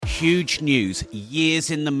huge news,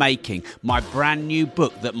 years in the making. My brand new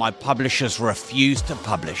book that my publishers refuse to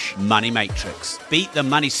publish, Money Matrix. Beat the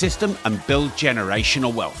money system and build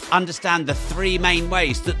generational wealth. Understand the three main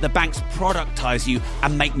ways that the banks productize you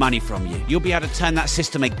and make money from you. You'll be able to turn that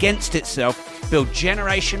system against itself, build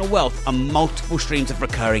generational wealth and multiple streams of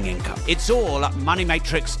recurring income. It's all at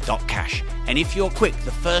moneymatrix.cash. And if you're quick,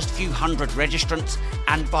 the first few hundred registrants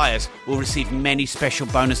and buyers will receive many special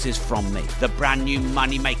bonuses from me. The brand new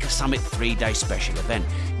Moneymaker Summit 3-day special event.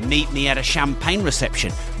 Meet me at a champagne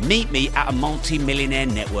reception. Meet me at a multi-millionaire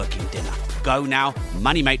networking dinner. Go now,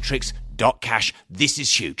 moneymatrix.cash. This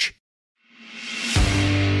is huge.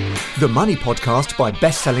 The Money Podcast by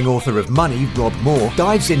best-selling author of Money, Rob Moore,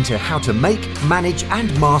 dives into how to make, manage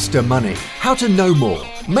and master money. How to know more,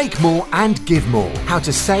 make more and give more. How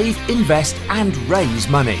to save, invest and raise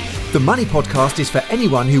money. The Money Podcast is for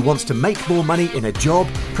anyone who wants to make more money in a job,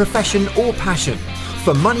 profession or passion.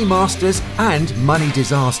 For money masters and money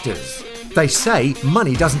disasters. They say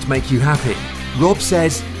money doesn't make you happy. Rob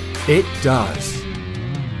says it does.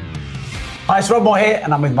 Hi, it's Rob Moore here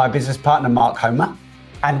and I'm with my business partner Mark Homer.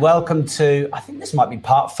 And welcome to, I think this might be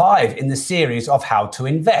part 5 in the series of How to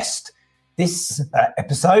Invest. This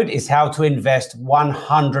episode is how to invest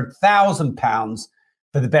 £100,000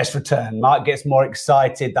 for the best return. Mark gets more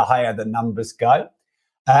excited the higher the numbers go.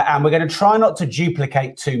 And we're going to try not to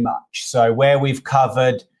duplicate too much. So where we've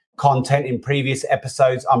covered content in previous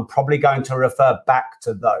episodes, I'm probably going to refer back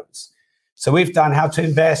to those. So we've done how to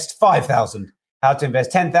invest 5,000, how to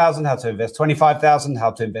invest 10,000, how to invest 25,000,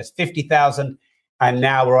 how to invest 50,000. And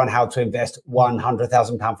now we're on how to invest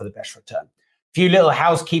 £100,000 for the best return. A few little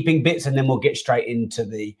housekeeping bits, and then we'll get straight into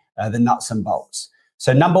the nuts and bolts.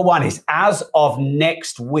 So number 1 is as of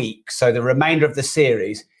next week, so the remainder of the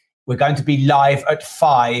series, we're going to be live at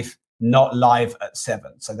 5, not live at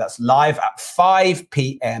 7. So that's live at 5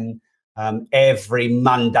 p.m. Every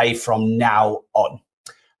Monday from now on.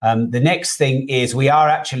 The next thing is we are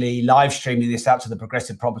actually live streaming this out to the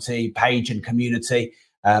Progressive Property page and community.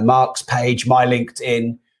 Mark's page, my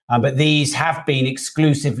LinkedIn, but these have been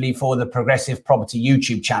exclusively for the Progressive Property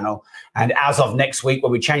YouTube channel. And as of next week,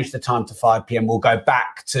 when we change the time to 5 p.m., we'll go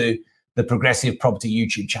back to the Progressive Property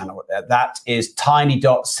YouTube channel. That is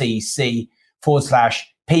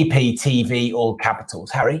tiny.cc/PPTV, all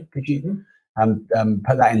capitals. Harry, could you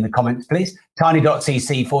put that in the comments, please?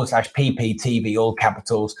 Tiny.cc/PPTV, all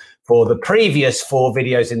capitals, for the previous 4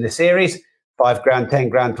 videos in the series, 5 grand, 10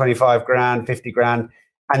 grand, 25 grand, 50 grand.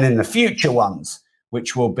 And then the future ones,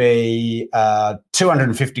 which will be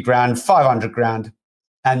 250 grand, 500 grand.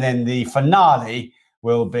 And then the finale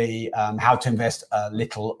will be how to invest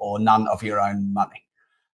little or none of your own money.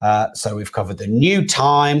 So we've covered the new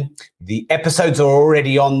time. The episodes are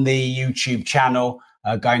already on the YouTube channel,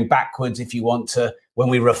 going backwards if you want to, when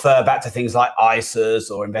we refer back to things like ISAs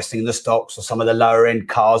or investing in the stocks or some of the lower end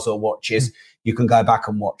cars or watches, you can go back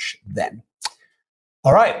and watch them.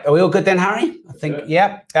 All right. Are we all good then, Harry? I think,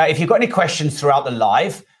 yeah. If you've got any questions throughout the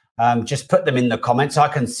live, just put them in the comments. I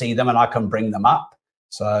can see them and I can bring them up.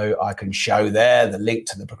 So I can show there the link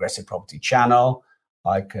to the Progressive Property channel.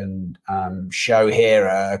 I can show here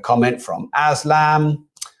a comment from Aslam.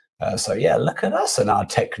 So yeah, look at us and our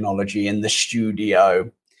technology in the studio.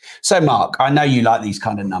 So Mark, I know you like these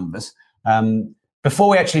kind of numbers. Before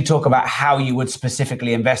we actually talk about how you would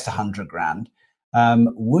specifically invest 100 grand,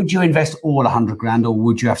 would you invest all 100 grand or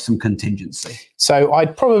would you have some contingency? So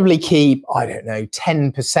I'd probably keep,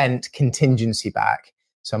 10% contingency back.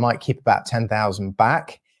 So I might keep about 10,000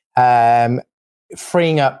 back,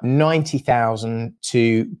 freeing up 90,000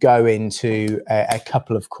 to go into a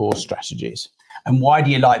couple of core strategies. And why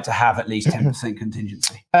do you like to have at least 10%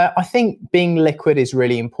 contingency? I think being liquid is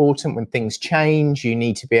really important. When things change, you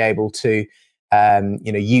need to be able to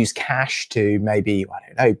use cash to maybe,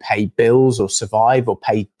 pay bills or survive or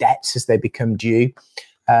pay debts as they become due.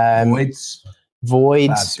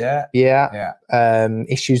 Voids. Yeah.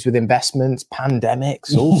 Issues with investments,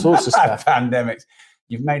 pandemics, all sorts of stuff. Pandemics.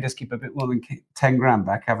 You've made us keep a bit more than 10 grand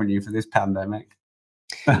back, haven't you, for this pandemic?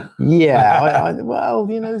 Yeah.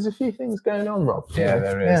 There's a few things going on, Rob. Yeah,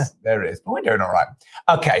 there is. There is. But we're doing all right.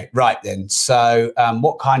 Okay, right then. So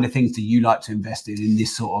what kind of things do you like to invest in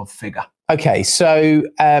this sort of figure? Okay, so,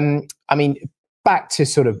 back to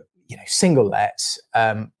sort of, single lets,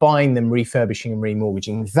 buying them, refurbishing and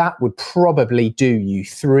remortgaging, that would probably do you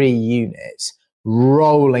 3 units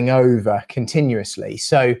rolling over continuously.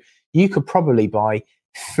 So you could probably buy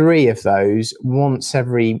 3 of those once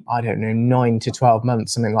every, 9 to 12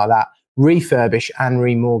 months, something like that, refurbish and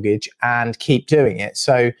remortgage and keep doing it.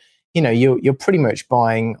 So, you're pretty much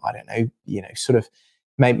buying, sort of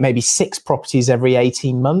maybe 6 properties every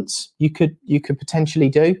 18 months. You could potentially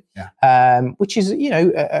do, which is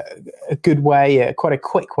a good way, quite a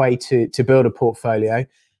quick way to build a portfolio.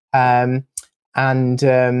 You're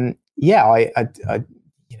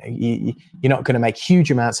not going to make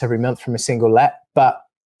huge amounts every month from a single let, but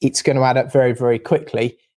it's going to add up very, very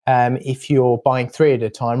quickly if you're buying 3 at a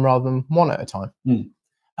time rather than 1 at a time.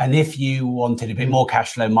 And if you wanted a bit more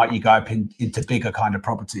cash flow, might you go up into bigger kind of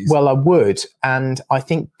properties? Well, I would. And I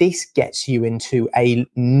think this gets you into a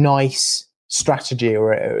nice strategy,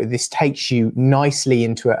 or this takes you nicely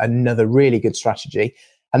into another really good strategy.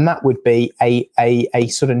 And that would be a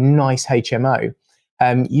sort of nice HMO.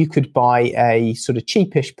 You could buy a sort of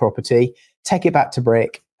cheapish property, take it back to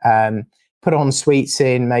brick, put en suites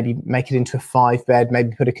in, maybe make it into a 5-bed,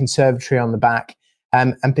 maybe put a conservatory on the back,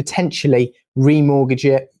 and potentially remortgage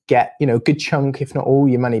it, get a good chunk, if not all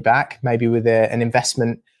your money back, maybe with an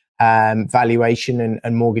investment valuation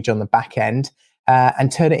and mortgage on the back end,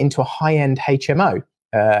 and turn it into a high-end HMO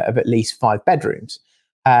of at least 5 bedrooms.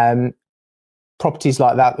 Properties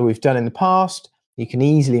like that we've done in the past, you can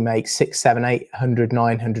easily make 600, 700, 800,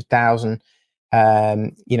 900,000,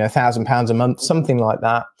 £1,000 a month, something like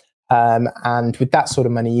that. And with that sort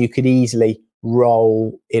of money, you could easily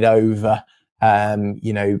roll it over.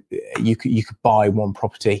 You could buy 1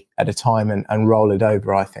 property at a time and roll it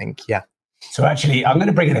over, I think. Yeah. So actually, I'm going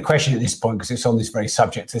to bring in a question at this point because it's on this very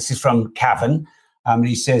subject. This is from Cavan. And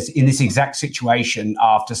he says, in this exact situation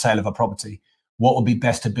after sale of a property, what would be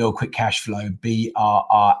best to build quick cash flow? BRRHMO.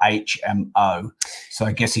 So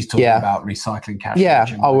I guess he's talking about recycling cash. Yeah,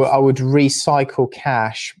 I would recycle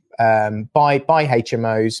cash, buy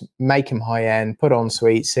HMOs, make them high end, put en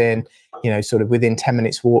suites in, sort of within 10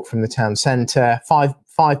 minutes walk from the town centre, five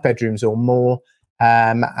bedrooms or more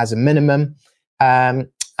as a minimum. I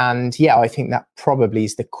think that probably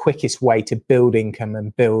is the quickest way to build income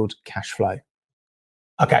and build cash flow.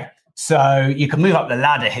 Okay. So you can move up the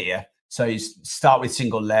ladder here. So you start with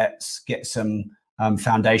single lets, get some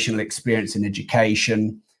foundational experience in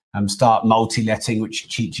education, start multi-letting,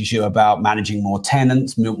 which teaches you about managing more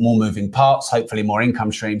tenants, more moving parts, hopefully more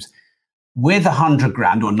income streams. With 100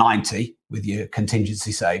 grand or 90 with your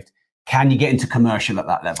contingency saved, can you get into commercial at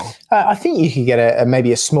that level? I think you could get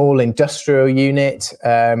maybe a small industrial unit,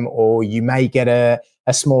 or you may get a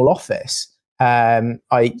small office. You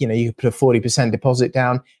could put a 40% deposit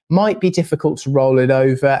down. Might be difficult to roll it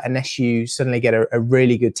over unless you suddenly get a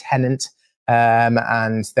really good tenant,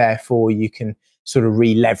 and therefore you can sort of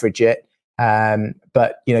re-leverage it.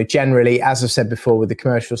 But generally, as I've said before, with the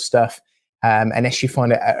commercial stuff, unless you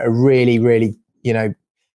find a really, really,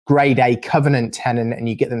 grade A covenant tenant and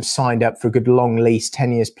you get them signed up for a good long lease,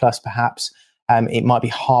 10 years plus perhaps, it might be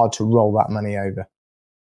hard to roll that money over.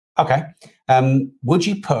 Okay. Would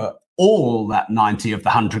you put all that 90 of the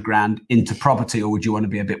 100 grand into property, or would you want to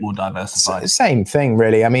be a bit more diversified? Same thing,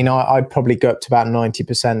 really. I mean, I'd probably go up to about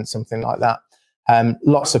 90%, something like that.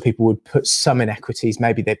 Lots of people would put some in equities.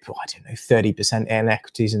 Maybe they'd put, 30% in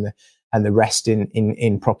equities and the rest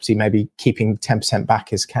in property, maybe keeping 10%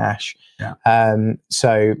 back as cash. Yeah.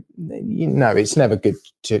 It's never good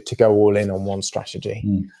to go all in on one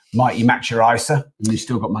strategy. Might you max your ISA and you've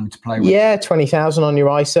still got money to play with? Yeah, 20,000 on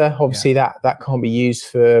your ISA. Obviously, that can't be used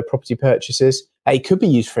for property purchases. It could be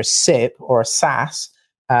used for a SIP or a SAS,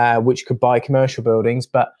 which could buy commercial buildings,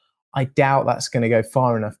 but I doubt that's going to go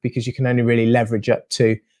far enough because you can only really leverage up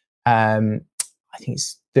to, I think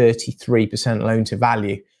it's 33% loan to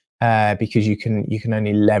value, because you can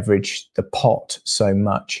only leverage the pot so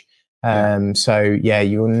much.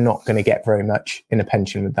 You're not going to get very much in a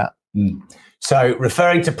pension with that. So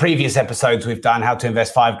referring to previous episodes we've done, how to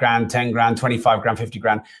invest 5 grand, 10 grand, 25 grand, 50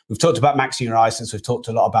 grand. We've talked about maxing your ISAs. We've talked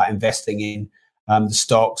a lot about investing in the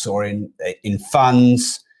stocks or in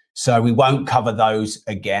funds. So we won't cover those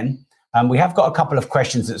again. We have got a couple of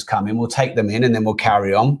questions that's come in. We'll take them in and then we'll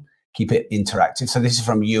carry on, keep it interactive. So this is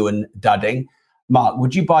from Ewan Dudding. Mark,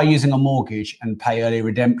 would you buy using a mortgage and pay early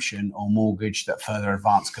redemption, or mortgage that further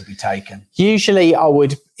advance could be taken? Usually I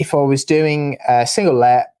would, if I was doing a single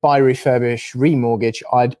let, buy, refurbish, remortgage,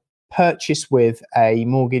 I'd purchase with a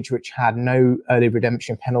mortgage which had no early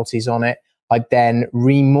redemption penalties on it. I'd then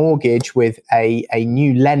remortgage with a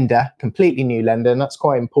new lender, completely new lender. And that's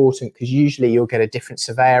quite important because usually you'll get a different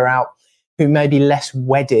surveyor out who may be less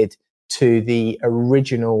wedded to the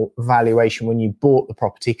original valuation when you bought the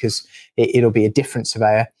property, because it'll be a different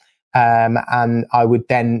surveyor. And I would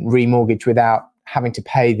then remortgage without having to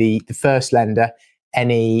pay the first lender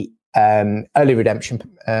any early redemption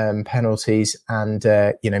penalties, and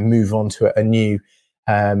move on to a new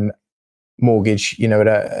mortgage,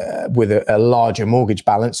 with a larger mortgage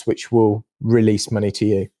balance, which will release money to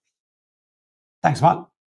you. Thanks, Mark.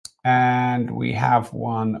 And we have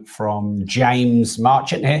one from James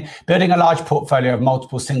Marchant here. Building a large portfolio of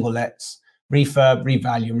multiple single lets, refurb,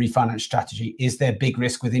 revalue, and refinance strategy. Is there big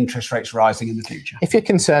risk with interest rates rising in the future? If you're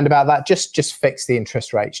concerned about that, just fix the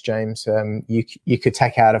interest rates, James. You could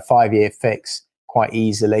take out a 5-year fix quite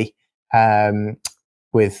easily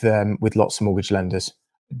with lots of mortgage lenders.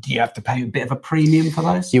 Do you have to pay a bit of a premium for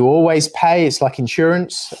those? You always pay. It's like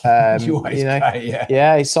insurance. You always pay, yeah.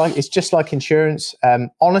 Yeah, it's just like insurance.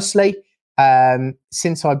 Honestly,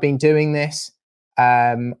 since I've been doing this,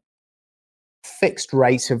 fixed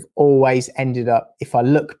rates have always ended up, if I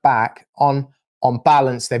look back on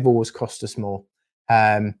balance, they've always cost us more.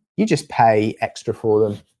 You just pay extra for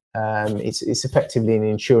them. It's effectively an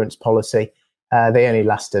insurance policy. They only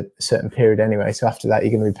last a certain period anyway. So after that,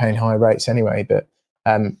 you're going to be paying higher rates anyway, but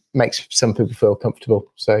makes some people feel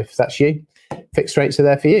comfortable. So if that's you, fixed rates are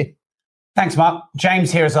there for you. Thanks, Mark.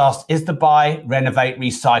 James here has asked, is the buy, renovate,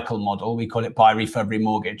 recycle model, we call it buy, refurb,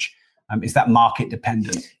 remortgage, is that market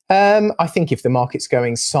dependent? I think if the market's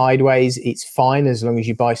going sideways, it's fine as long as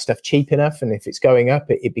you buy stuff cheap enough. And if it's going up,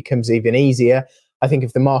 it becomes even easier. I think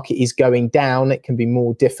if the market is going down, it can be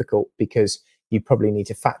more difficult because you probably need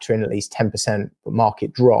to factor in at least 10%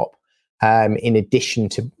 market drop in addition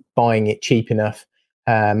to buying it cheap enough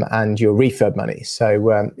and your refurb money.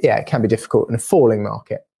 So, it can be difficult in a falling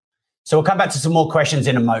market. So we'll come back to some more questions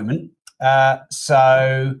in a moment.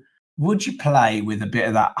 So would you play with a bit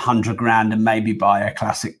of that 100 grand and maybe buy a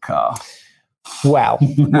classic car? Well,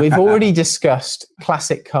 we've already discussed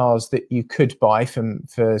classic cars that you could buy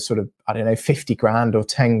for sort of, 50 grand or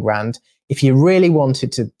 10 grand. If you really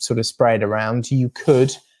wanted to sort of spread around, you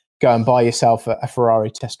could go and buy yourself a Ferrari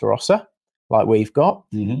Testarossa like we've got.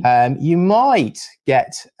 Mm-hmm. You might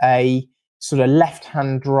get a sort of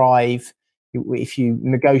left-hand drive, if you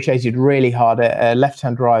negotiated really hard, a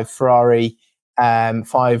left-hand drive Ferrari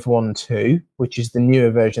 512, which is the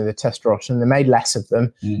newer version of the Testarossa, and they made less of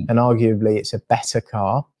them, and arguably it's a better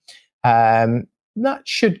car. That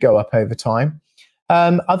should go up over time.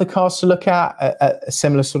 Other cars to look at a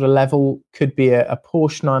similar sort of level could be a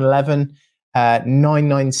Porsche 911,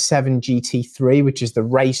 997 GT3, which is the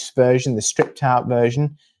race version, the stripped out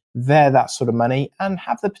version. They're that sort of money and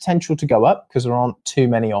have the potential to go up because there aren't too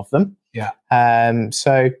many of them. Yeah.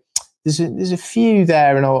 So there's a few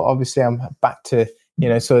there, and obviously I'm back to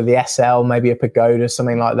sort of the SL, maybe a Pagoda,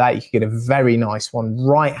 something like that. You could get a very nice one,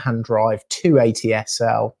 right-hand drive 280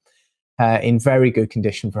 SL in very good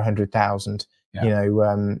condition for 100,000. Yeah.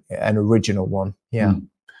 An original one. Yeah.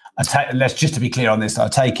 Let's just to be clear on this. I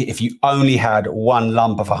take it if you only had one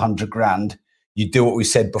lump of 100 grand, you do what we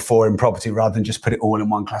said before in property rather than just put it all in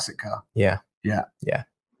one classic car. Yeah. Yeah. Yeah.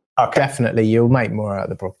 Okay. Definitely, you'll make more out of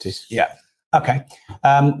the properties. Yeah. Okay.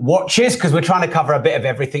 Watches, because we're trying to cover a bit of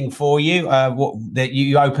everything for you.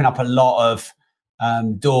 You open up a lot of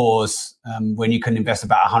doors when you can invest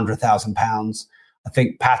about £100,000. I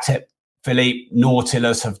think Patek Philippe,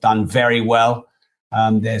 Nautilus have done very well.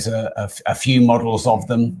 There's a few models of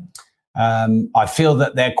them. I feel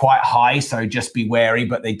that they're quite high, so just be wary,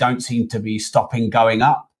 but they don't seem to be stopping going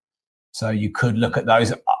up. So you could look at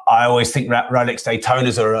those. I always think Rolex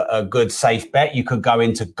Daytonas are a good safe bet. You could go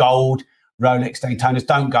into gold Rolex Daytonas.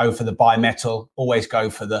 Don't go for the bimetal. Always go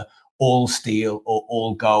for the all steel or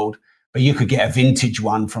all gold. But you could get a vintage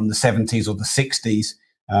one from the 70s or the 60s.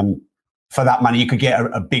 For that money, you could get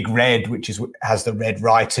a big red, which has the red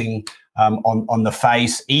writing on the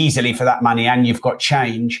face easily for that money, and you've got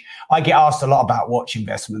change. I get asked a lot about watch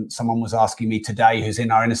investment. Someone was asking me today, who's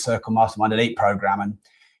in our Inner Circle Mastermind Elite program, and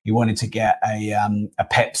he wanted to get a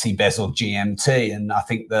Pepsi bezel GMT, and I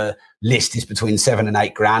think the list is between 7 and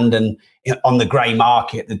 8 grand. And on the grey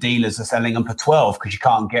market, the dealers are selling them for 12 because you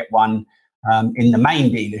can't get one in the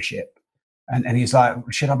main dealership. And he's like,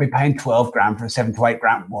 should I be paying 12 grand for a 7 to 8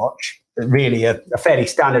 grand watch? Really a fairly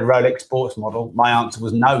standard Rolex sports model. My answer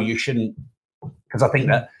was no, you shouldn't, because I think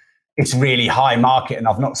that it's really high market, and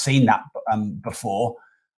I've not seen that before.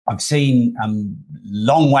 I've seen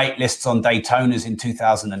long wait lists on Daytonas in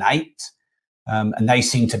 2008, and they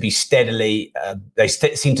seem to be steadily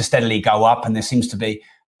seem to steadily go up, and there seems to be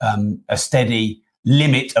a steady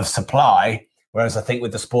limit of supply. Whereas I think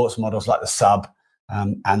with the sports models like the Sub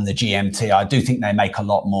and the GMT, I do think they make a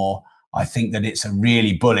lot more. I think that it's a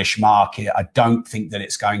really bullish market. I don't think that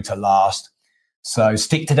it's going to last. So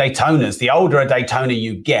stick to Daytonas. The older a Daytona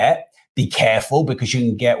you get, be careful, because you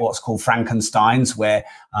can get what's called Frankensteins, where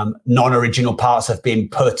non-original parts have been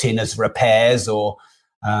put in as repairs, or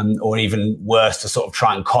or even worse, to sort of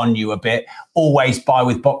try and con you a bit. Always buy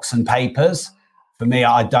with box and papers. For me,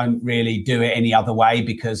 I don't really do it any other way,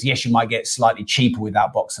 because yes, you might get slightly cheaper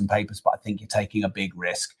without box and papers, but I think you're taking a big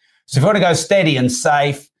risk. So if you want to go steady and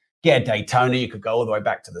safe, get a Daytona. You could go all the way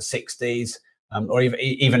back to the 60s, or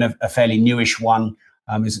even a fairly newish one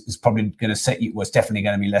is probably going to set you, well, it's definitely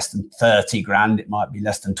going to be less than 30 grand. It might be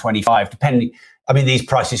less than 25, depending. I mean, these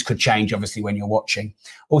prices could change, obviously, when you're watching.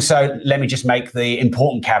 Also, let me just make the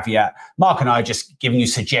important caveat. Mark and I are just giving you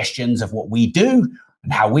suggestions of what we do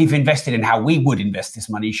and how we've invested and how we would invest this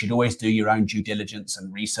money. You should always do your own due diligence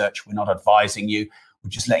and research. We're not advising you. We're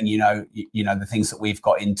just letting you know the things that we've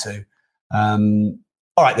got into.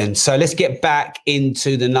 All right, then. So let's get back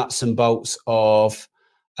into the nuts and bolts of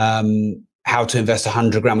how to invest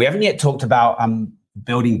 100 grand. We haven't yet talked about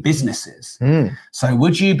building businesses. So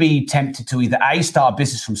would you be tempted to either A, start a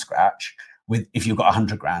business from scratch if you've got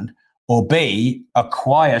 100 grand, or B,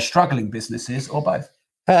 acquire struggling businesses, or both?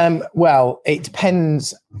 Well, it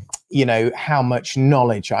depends, how much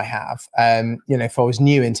knowledge I have. If I was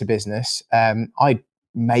new into business, I'd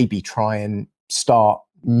maybe try and start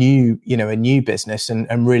a new business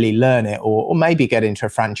and really learn it, or maybe get into a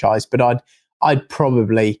franchise. But I'd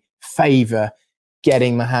probably favor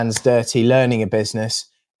getting my hands dirty, learning a business,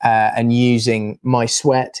 and using my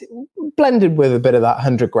sweat blended with a bit of that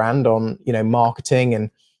 100 grand on, marketing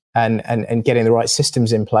and getting the right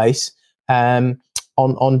systems in place,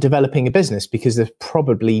 on developing a business, because there's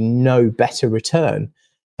probably no better return,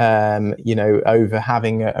 over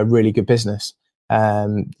having a really good business,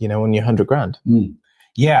 on your 100 grand.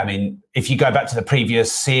 Yeah, I mean, if you go back to the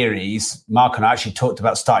previous series, Mark and I actually talked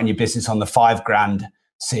about starting your business on the 5 grand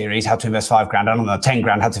series, how to invest 5 grand, and on the 10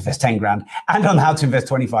 grand, how to invest 10 grand, and on how to invest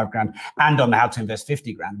 25 grand, and on how to invest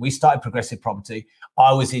 50 grand. We started Progressive Property.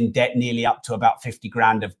 I was in debt nearly up to about 50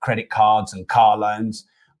 grand of credit cards and car loans.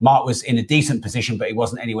 Mark was in a decent position, but he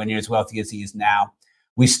wasn't anywhere near as wealthy as he is now.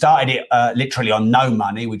 We started it literally on no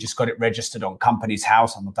money. We just got it registered on Companies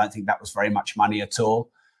House, and I don't think that was very much money at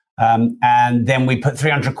all. And then we put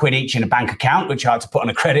 300 quid each in a bank account, which I had to put on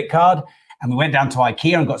a credit card. And we went down to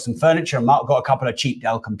IKEA and got some furniture, and Mark got a couple of cheap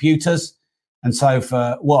Dell computers. And so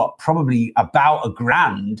for probably about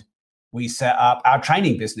 $1,000, we set up our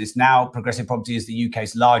training business. Now Progressive Property is the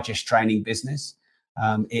UK's largest training business.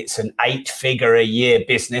 It's an 8-figure-a-year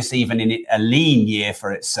business, even in a lean year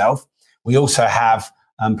for itself. We also have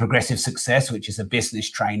Progressive Success, which is a business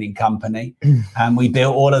training company. And we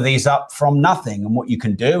built all of these up from nothing. And what you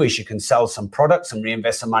can do is you can sell some products and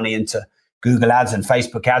reinvest some money into Google ads and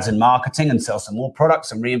Facebook ads and marketing, and sell some more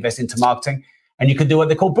products and reinvest into marketing. And you can do what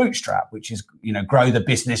they call bootstrap, which is, grow the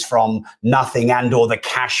business from nothing and or the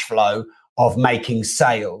cash flow of making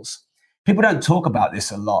sales. People don't talk about this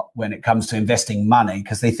a lot when it comes to investing money,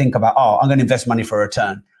 because they think about, I'm going to invest money for a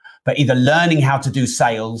return. But either learning how to do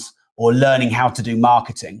sales or learning how to do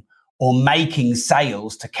marketing or making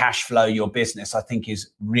sales to cash flow your business, I think is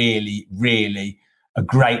really, really a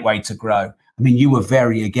great way to grow. I mean, you were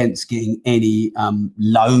very against getting any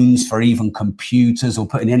loans for even computers or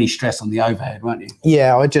putting any stress on the overhead, weren't you?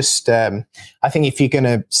 Yeah, I just, I think if you're going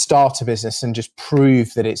to start a business and just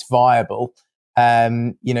prove that it's viable,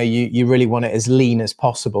 you really want it as lean as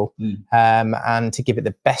possible, and to give it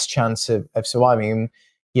the best chance of surviving. And,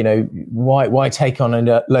 why take on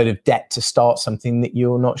a load of debt to start something that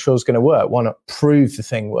you're not sure is going to work? Why not prove the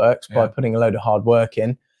thing works by putting a load of hard work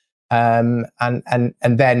in? And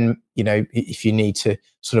then, if you need to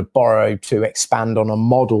sort of borrow to expand on a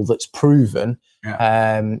model that's proven,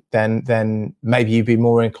 then maybe you'd be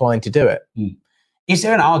more inclined to do it. Is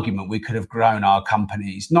there an argument we could have grown our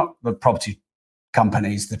companies, not the property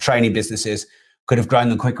companies, the training businesses, could have grown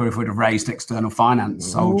them quicker if we'd have raised external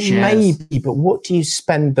finance, sold shares? Maybe, but what do you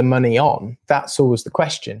spend the money on? That's always the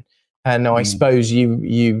question. And I suppose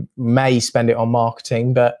you may spend it on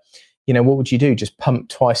marketing, but what would you do? Just pump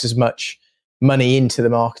twice as much money into the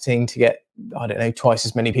marketing to get, I don't know, twice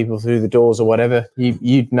as many people through the doors or whatever?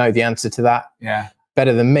 You'd know the answer to that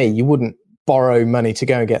better than me. You wouldn't borrow money to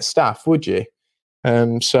go and get staff, would you?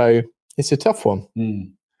 So it's a tough one.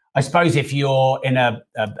 I suppose if you're in a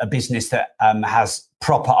business that has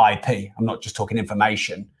proper IP, I'm not just talking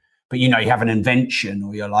information, but you have an invention,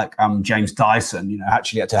 or you're like James Dyson,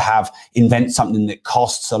 actually had to invent something that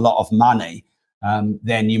costs a lot of money.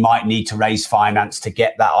 Then you might need to raise finance to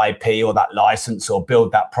get that IP or that license or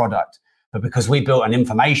build that product. But because we built an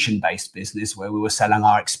information-based business where we were selling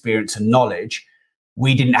our experience and knowledge,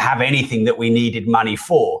 we didn't have anything that we needed money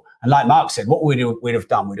for. And like Mark said, what we'd have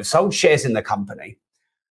done, we'd have sold shares in the company.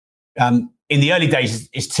 In the early days,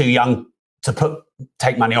 it's too young to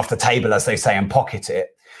take money off the table, as they say, and pocket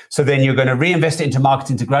it. So then you're going to reinvest it into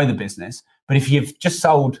marketing to grow the business. But if you've just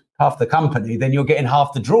sold half the company, then you're getting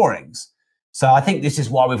half the drawings. So I think this is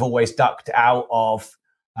why we've always ducked out of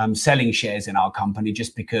selling shares in our company,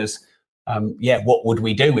 just because, what would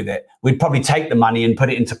we do with it? We'd probably take the money and put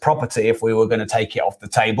it into property if we were going to take it off the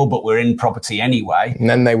table, but we're in property anyway. And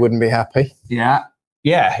then they wouldn't be happy. Yeah,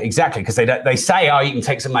 exactly. Because they say, oh, you can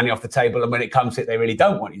take some money off the table. And when it comes to it, they really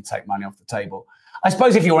don't want you to take money off the table. I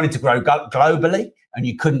suppose if you wanted to grow globally and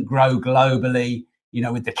you couldn't grow globally,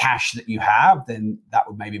 with the cash that you have, then that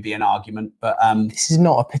would maybe be an argument. But this is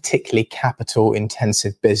not a particularly capital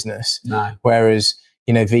intensive business. No. Whereas,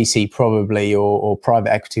 VC probably or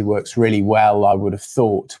private equity works really well, I would have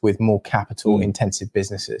thought, with more capital intensive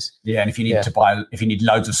businesses. Yeah. And if you need to buy, if you need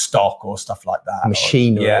loads of stock or stuff like that.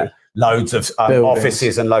 Machinery. Loads of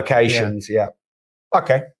offices and locations. Yeah.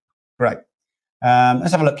 Okay, great.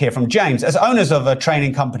 Let's have a look here from James. As owners of a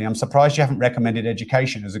training company, I'm surprised you haven't recommended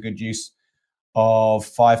education as a good use of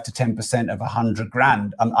 5 to 10% of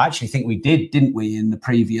 $100,000. I actually think we did, didn't we, in the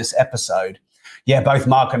previous episode? Yeah, both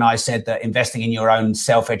Mark and I said that investing in your own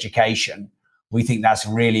self-education, we think that's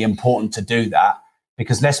really important to do that,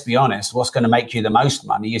 because let's be honest, what's going to make you the most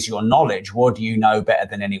money is your knowledge. What do you know better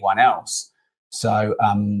than anyone else? So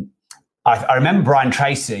I remember Brian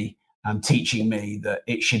Tracy teaching me that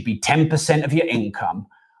it should be 10% of your income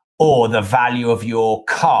or the value of your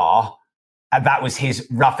car. And that was his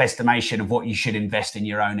rough estimation of what you should invest in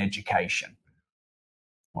your own education.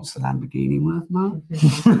 What's the Lamborghini worth, Mark?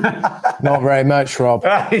 Not very much, Rob.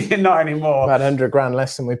 Not anymore. About $100,000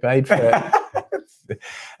 less than we paid for it.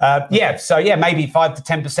 So maybe 5 to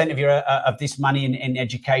 10% of your of this money in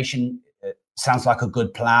education sounds like a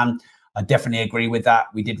good plan. I definitely agree with that.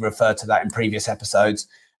 We did refer to that in previous episodes.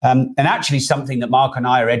 And actually something that Mark and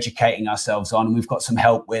I are educating ourselves on, and we've got some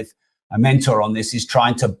help with a mentor on this, is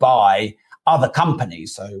trying to buy other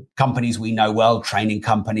companies. So companies we know well, training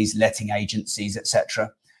companies, letting agencies,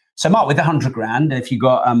 etc. So Mark, with $100,000, if you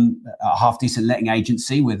got a half decent letting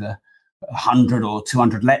agency with 100 or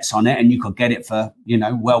 200 lets on it, and you could get it for,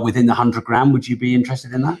 well within the $100,000, would you be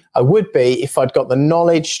interested in that? I would be, if I'd got the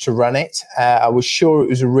knowledge to run it. I was sure it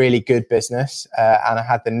was a really good business, and I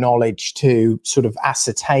had the knowledge to sort of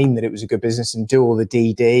ascertain that it was a good business and do all the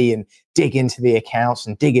DD and dig into the accounts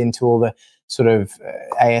and dig into all the sort of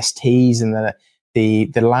ASTs and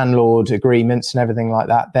the landlord agreements and everything like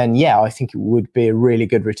that. Then I think it would be a really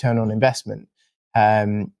good return on investment.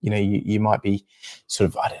 You might be sort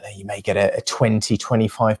of, I don't know, you may get a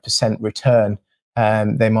 20-25% return.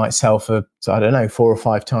 They might sell for, 4 or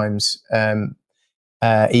 5 times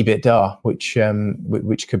EBITDA,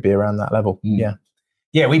 which could be around that level.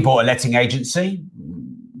 Yeah, we bought a letting agency.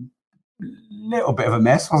 Little bit of a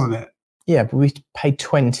mess, wasn't it? Yeah, but we paid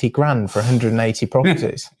 $20,000 for 180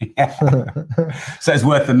 properties. So it's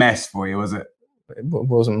worth the mess for you, was it? It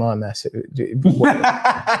wasn't my mess.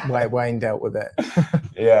 Wayne dealt with it.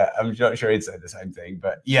 Yeah, I'm not sure he'd say the same thing,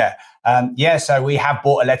 but so we have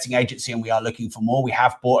bought a letting agency and we are looking for more. We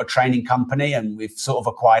have bought a training company and we've sort of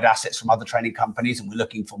acquired assets from other training companies and we're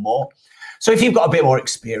looking for more. So if you've got a bit more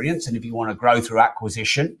experience and if you want to grow through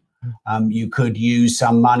acquisition, you could use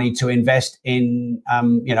some money to invest in,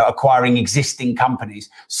 acquiring existing companies.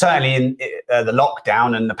 Certainly in the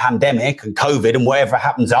lockdown and the pandemic and COVID and whatever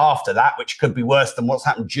happens after that, which could be worse than what's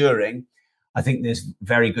happened during, I think there's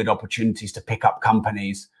very good opportunities to pick up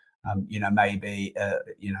companies.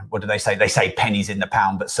 What do they say? They say pennies in the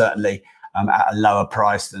pound, but certainly at a lower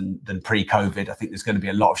price than pre-COVID. I think there's going to be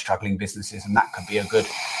a lot of struggling businesses, and that could be a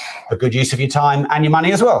good use of your time and your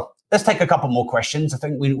money as well. Let's take a couple more questions. I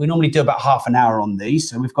think we normally do about half an hour on these.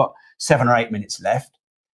 So we've got 7 or 8 minutes left.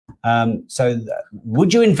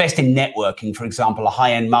 Would you invest in networking, for example, a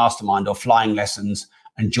high-end mastermind or flying lessons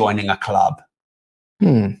and joining a club?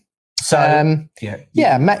 So, I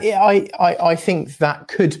think that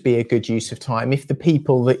could be a good use of time if the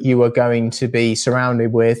people that you are going to be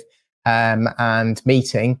surrounded with and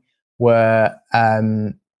meeting were,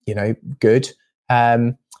 good.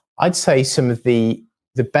 I'd say some of the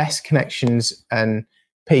best connections and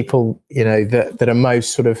people, that are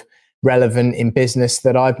most sort of relevant in business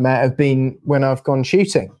that I've met have been when I've gone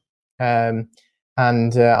shooting. And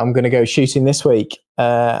I'm going to go shooting this week.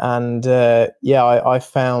 I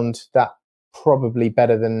found that probably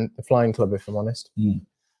better than the Flying Club, if I'm honest.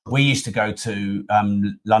 We used to go to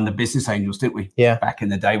London Business Angels, didn't we? Yeah. Back in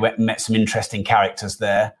the day, we met some interesting characters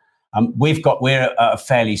there. We're a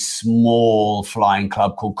fairly small flying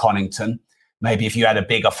club called Connington. Maybe if you had a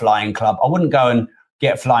bigger flying club, I wouldn't go and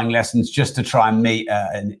get flying lessons just to try and meet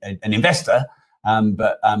an investor.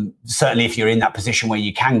 But certainly if you're in that position where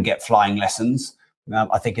you can get flying lessons,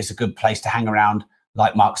 I think it's a good place to hang around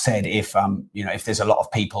like Mark said, if if there's a lot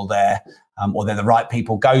of people there or they're the right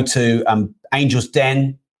people, go to Angels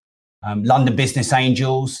Den, London Business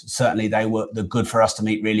Angels. Certainly they're good for us to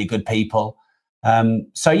meet really good people.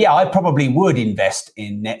 So yeah, I probably would invest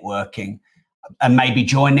in networking and maybe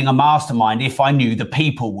joining a mastermind if I knew the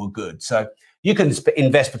people were good. So you can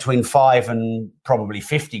invest between 5 and probably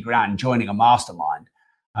 50 grand joining a mastermind.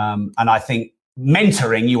 And I think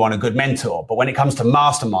mentoring, you want a good mentor. But when it comes to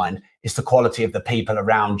mastermind, it's the quality of the people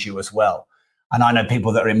around you as well. And I know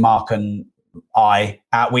people that are in Mark and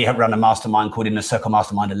we have run a mastermind called Inner Circle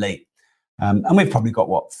Mastermind Elite. And we've probably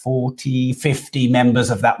got 40, 50 members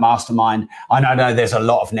of that mastermind. I know there's a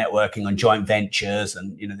lot of networking on joint ventures,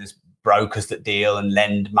 and there's brokers that deal and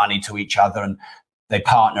lend money to each other and they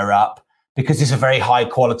partner up because it's a very high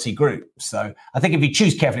quality group. So I think if you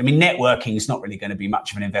choose carefully, networking is not really going to be much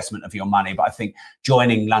of an investment of your money, but I think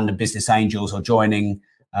joining London Business Angels or joining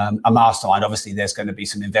a mastermind, obviously there's going to be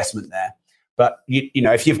some investment there. But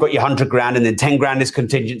if you've got your 100 grand and then 10 grand is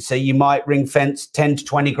contingency, you might ring fence 10 to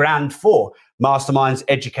 20 grand for masterminds,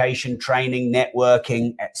 education, training,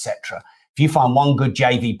 networking, etc. If you find one good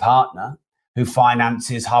JV partner who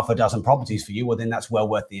finances half a dozen properties for you, well, then that's well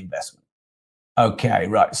worth the investment. Okay,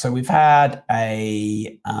 right. So we've had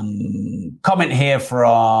a comment here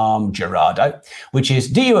from Gerardo, which is,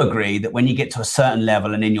 do you agree that when you get to a certain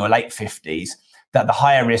level and in your late 50s, that the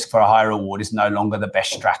higher risk for a higher reward is no longer the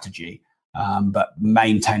best strategy, but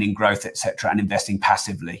maintaining growth, etc., and investing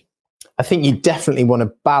passively? I think you definitely want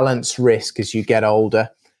to balance risk as you get older.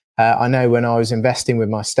 I know when I was investing with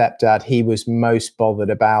my stepdad, he was most bothered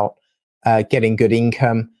about getting good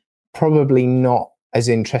income, probably not as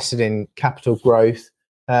interested in capital growth.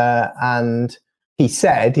 And he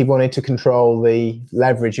said he wanted to control the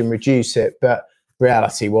leverage and reduce it. But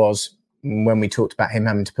reality was, when we talked about him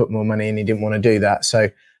having to put more money in, he didn't want to do that. So,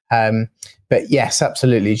 but yes,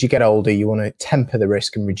 absolutely. As you get older, you want to temper the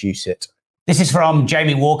risk and reduce it. This is from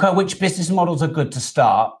Jamie Walker. Which business models are good to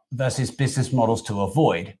start versus business models to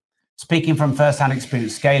avoid? Speaking from first-hand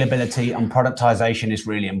experience, scalability and productization is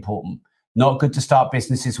really important. Not good to start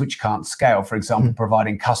businesses which can't scale. For example,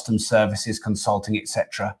 providing custom services, consulting,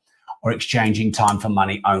 etc., or exchanging time for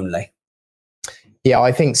money only. Yeah,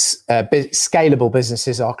 I think scalable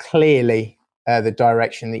businesses are clearly the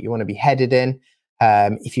direction that you want to be headed in.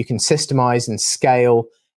 If you can systemize and scale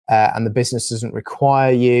and the business doesn't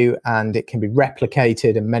require you and it can be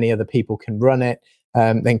replicated and many other people can run it,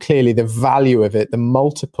 then clearly the value of it, the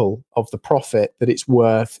multiple of the profit that it's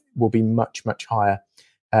worth will be much, much higher.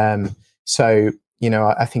 So,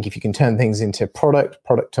 I think if you can turn things into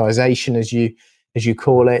productization, as you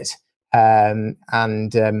call it,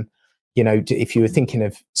 if you were thinking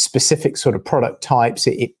of specific sort of product types,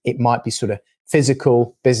 it might be sort of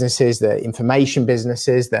physical businesses, the information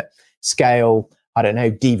businesses that scale, I don't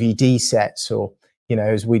know, DVD sets, or,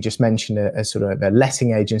 as we just mentioned, a sort of a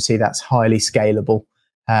letting agency that's highly scalable.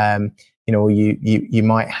 You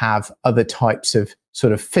might have other types of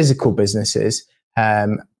sort of physical businesses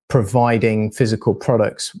providing physical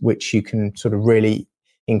products, which you can sort of really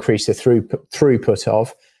increase the throughput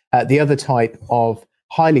of. The other type of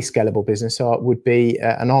highly scalable business would be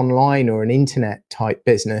an online or an internet type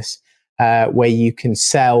business where you can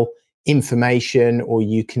sell information, or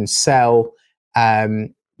you can sell,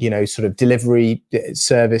 sort of delivery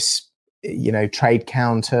service, trade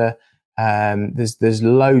counter. There's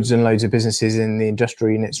loads and loads of businesses in the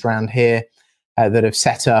industrial units around here that have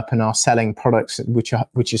set up and are selling products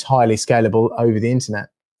which is highly scalable over the internet.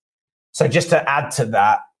 So just to add to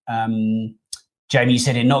that, Jamie, you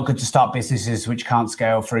said it's not good to start businesses which can't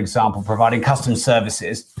scale. For example, providing custom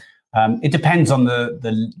services. It depends on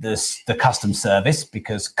the custom service,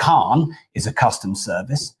 because Khan is a custom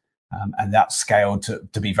service, and that's scaled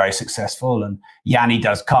to be very successful. And Yanni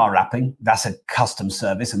does car wrapping. That's a custom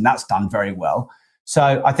service, and that's done very well.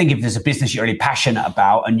 So I think if there's a business you're really passionate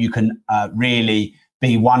about and you can really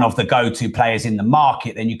be one of the go-to players in the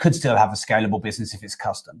market, then you could still have a scalable business if it's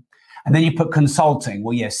custom. And then you put consulting.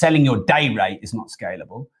 Well, yeah, selling your day rate is not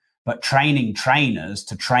scalable, but training trainers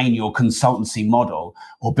to train your consultancy model,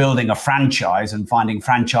 or building a franchise and finding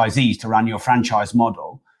franchisees to run your franchise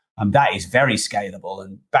model, that is very scalable.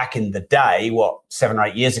 And back in the day, 7 or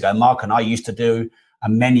 8 years ago, Mark and I used to do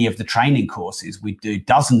many of the training courses. We'd do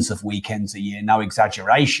dozens of weekends a year, no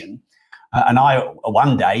exaggeration. And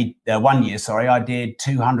one year, I did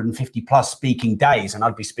 250 plus speaking days, and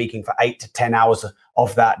I'd be speaking for 8 to 10 hours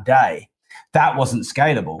of that day. That wasn't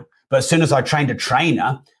scalable. But as soon as I trained a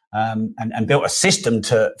trainer and built a system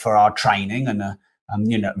for our training and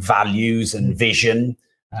values and vision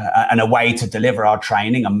and a way to deliver our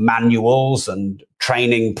training and manuals and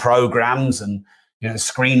training programs and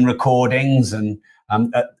screen recordings and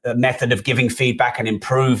a method of giving feedback and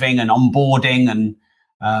improving and onboarding and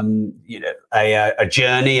a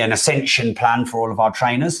journey, an ascension plan for all of our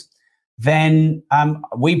trainers, then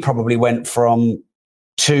we probably went from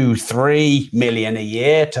 2-3 million a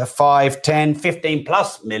year to 5, 10, 15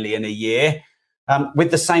 plus million a year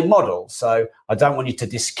with the same model. So I don't want you to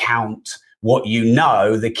discount what you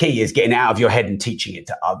know. The key is getting it out of your head and teaching it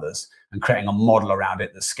to others and creating a model around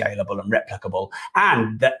it that's scalable and replicable,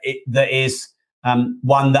 and that is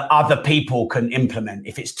one that other people can implement.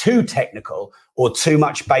 If it's too technical or too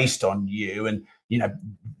much based on you and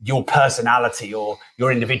your personality or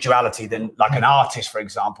your individuality, then like an artist, for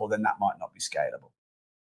example, then that might not be scalable.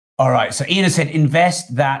 All right. So Ian has said,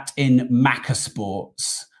 invest that in Macca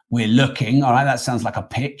Sports. We're looking. All right. That sounds like a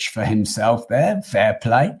pitch for himself there. Fair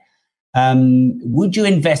play. Would you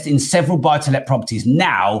invest in several buy-to-let properties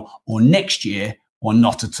now or next year or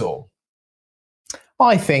not at all?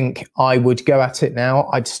 I think I would go at it now.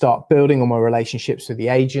 I'd start building on my relationships with the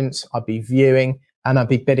agents. I'd be viewing and I'd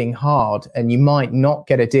be bidding hard. And you might not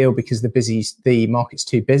get a deal because the market's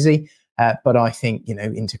too busy. But I think,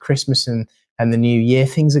 into Christmas and the new year,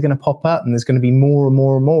 things are going to pop up and there's going to be more and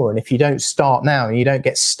more and more. And if you don't start now and you don't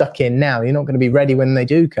get stuck in now, you're not going to be ready when they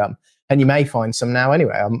do come. And you may find some now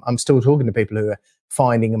anyway. I'm still talking to people who are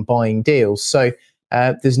finding and buying deals. So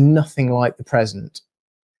there's nothing like the present.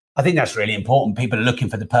 I think that's really important. People are looking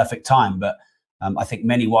for the perfect time, but I think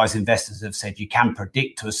many wise investors have said you can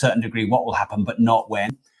predict to a certain degree what will happen, but not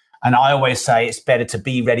when. And I always say it's better to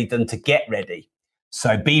be ready than to get ready.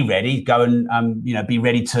 So be ready, go and be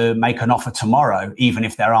ready to make an offer tomorrow, even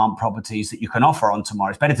if there aren't properties that you can offer on tomorrow.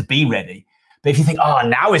 It's better to be ready. But if you think,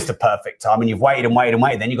 now is the perfect time, and you've waited and waited and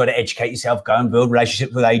waited, then you've got to educate yourself, go and build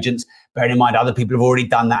relationships with agents, bearing in mind other people have already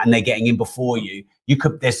done that and they're getting in before you.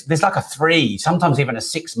 There's like a 3, sometimes even a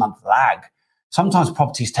 6-month lag. Sometimes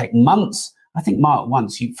properties take months. I think, Mark,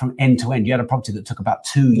 once from end to end, you had a property that took about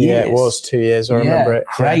 2 years. Yeah, it was 2 years. I remember it.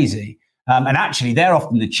 Crazy. And actually, they're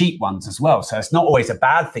often the cheap ones as well. So it's not always a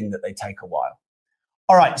bad thing that they take a while.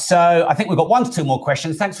 All right, so I think we've got 1 to 2 more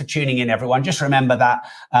questions. Thanks for tuning in, everyone. Just remember that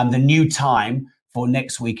the new time for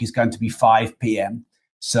next week is going to be 5 p.m.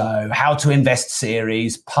 So How to Invest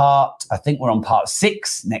series I think we're on part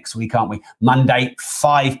 6 next week, aren't we? Monday,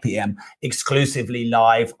 5 p.m. exclusively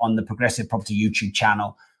live on the Progressive Property YouTube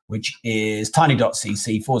channel, which is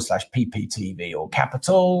tiny.cc/pptv or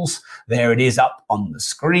capitals. There it is up on the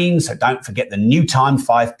screen. So don't forget the new time,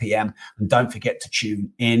 5 p.m. And don't forget to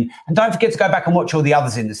tune in. And don't forget to go back and watch all the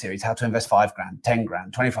others in the series. How to invest 5 grand, 10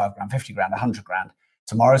 grand, 25 grand, 50 grand, 100 grand.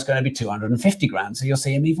 Tomorrow's going to be 250 grand. So you'll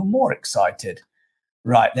see him even more excited.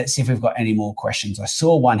 Right, let's see if we've got any more questions. I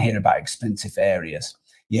saw one here about expensive areas.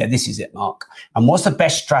 Yeah, this is it, Mark. And what's the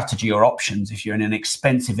best strategy or options if you're in an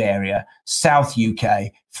expensive area, South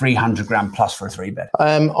UK, 300 grand plus for a 3-bed?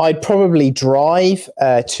 I'd probably drive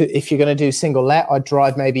if you're going to do single let, I'd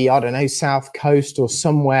drive maybe, South Coast or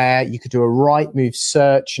somewhere. You could do a Rightmove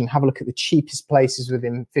search and have a look at the cheapest places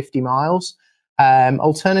within 50 miles.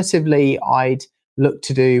 Alternatively, I'd look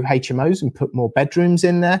to do HMOs and put more bedrooms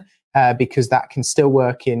in there because that can still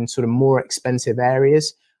work in sort of more expensive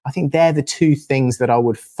areas. I think they're the 2 things that I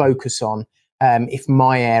would focus on if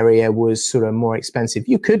my area was sort of more expensive.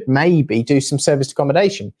 You could maybe do some serviced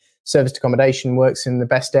accommodation. Serviced accommodation works in the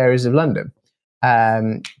best areas of London.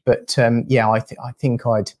 I think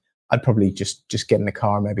I'd probably just get in the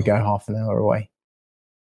car and maybe go half an hour away.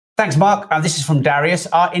 Thanks, Mark. This is from Darius.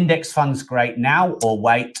 Are index funds great now or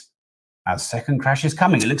wait as second crash is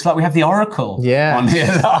coming? It looks like we have the Oracle on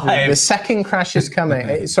here live. The second crash is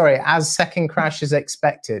coming. Sorry, as second crash is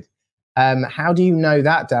expected. How do you know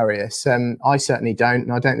that, Darius? I certainly don't,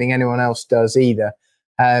 and I don't think anyone else does either.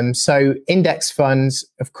 So index funds,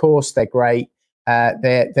 of course, they're great.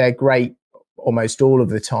 They're great almost all of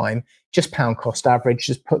the time. Just pound cost average.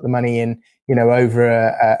 Just put the money in, over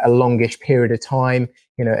a longish period of time.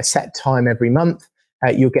 A set time every month.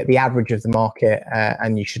 You'll get the average of the market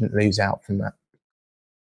and you shouldn't lose out from that.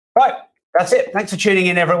 Right. That's it. Thanks for tuning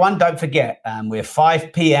in, everyone. Don't forget, we're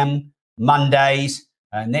 5 p.m. Mondays.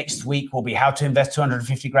 Next week will be How to Invest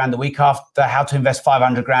 250 grand. The week after, How to Invest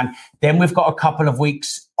 500 grand. Then we've got a couple of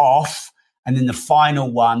weeks off. And then the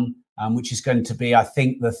final one, which is going to be, I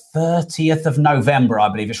think, the 30th of November, I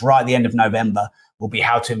believe. It's right at the end of November. Will be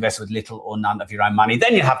How to Invest with Little or None of Your Own Money.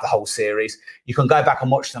 Then you have the whole series. You can go back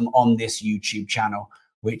and watch them on this YouTube channel,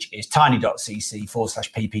 which is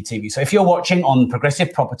tiny.cc/pptv. So if you're watching on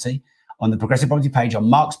Progressive Property, on the Progressive Property page, on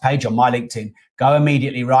Mark's page, on my LinkedIn, go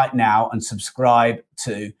immediately right now and subscribe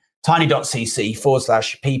to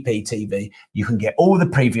tiny.cc/pptv. You can get all the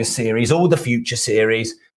previous series, all the future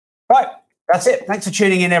series. Right. That's it. Thanks for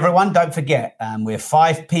tuning in, everyone. Don't forget, we're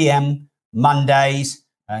 5 p.m. Mondays.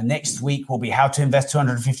 Next week will be how to invest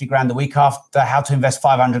 250 grand. The week after, how to invest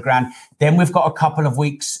 500 grand. Then we've got a couple of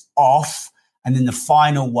weeks off. And then the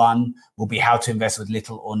final one will be how to invest with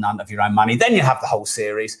little or none of your own money. Then you have the whole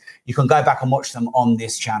series. You can go back and watch them on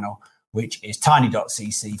this channel, which is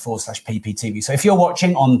tiny.cc/pptv. So if you're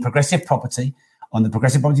watching on Progressive Property, on the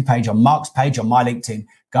Progressive Property page, on Mark's page, on my LinkedIn,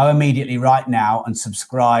 go immediately right now and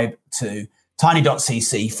subscribe to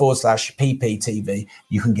tiny.cc/pptv.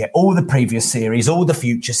 You can get all the previous series, all the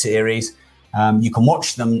future series. You can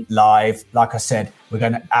watch them live. Like I said, we're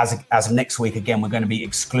going to, as of next week, again, we're going to be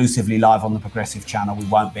exclusively live on the Progressive channel. We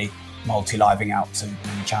won't be multi-living out to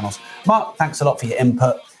many channels. Mark, thanks a lot for your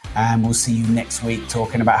input. And we'll see you next week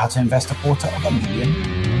talking about how to invest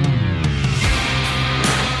 $250,000.